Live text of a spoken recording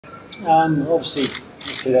Obviously,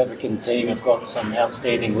 the South African team have got some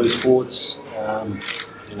outstanding loose forwards.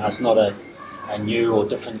 You know, it's not a new or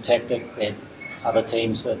different tactic that other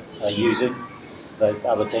teams are using. But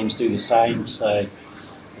other teams do the same. So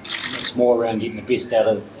it's more around getting the best out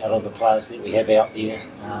of the players that we have out there.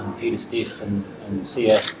 Pieter-Steph and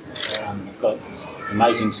Sia have got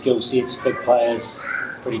amazing skill sets, big players,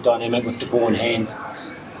 pretty dynamic with the ball in hand.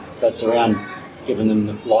 So it's around giving them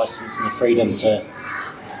the licence and the freedom to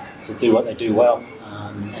do what they do well,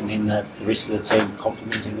 and then the rest of the team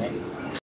complementing that.